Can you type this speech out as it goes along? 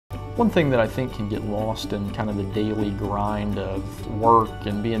One thing that I think can get lost in kind of the daily grind of work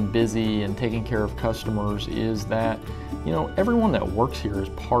and being busy and taking care of customers is that, you know, everyone that works here is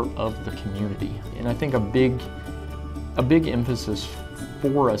part of the community. And I think a big emphasis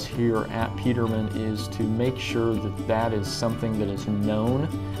for us here at Peterman is to make sure that that is something that is known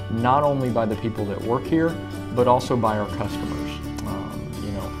not only by the people that work here, but also by our customers.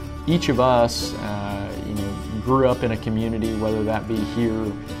 You know, each of us, you know, grew up in a community, whether that be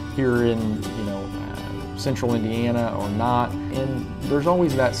here in, you know, central Indiana or not, and there's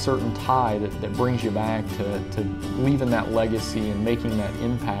always that certain tie that brings you back to leaving that legacy and making that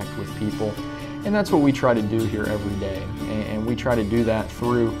impact with people. And that's what we try to do here every day. And we try to do that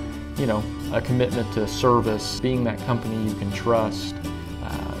through, you know, a commitment to service, being that company you can trust,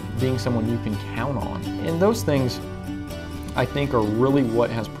 being someone you can count on. And those things, I think, are really what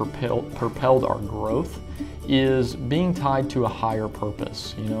has propelled our growth, is being tied to a higher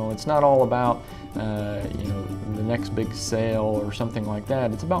purpose. You know, it's not all about, you know, the next big sale or something like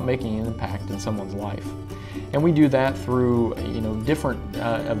that. It's about making an impact in someone's life. And we do that through, you know, different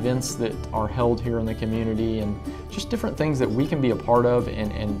events that are held here in the community, and just different things that we can be a part of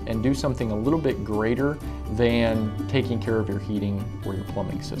and do something a little bit greater than taking care of your heating or your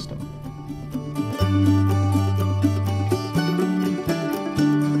plumbing system.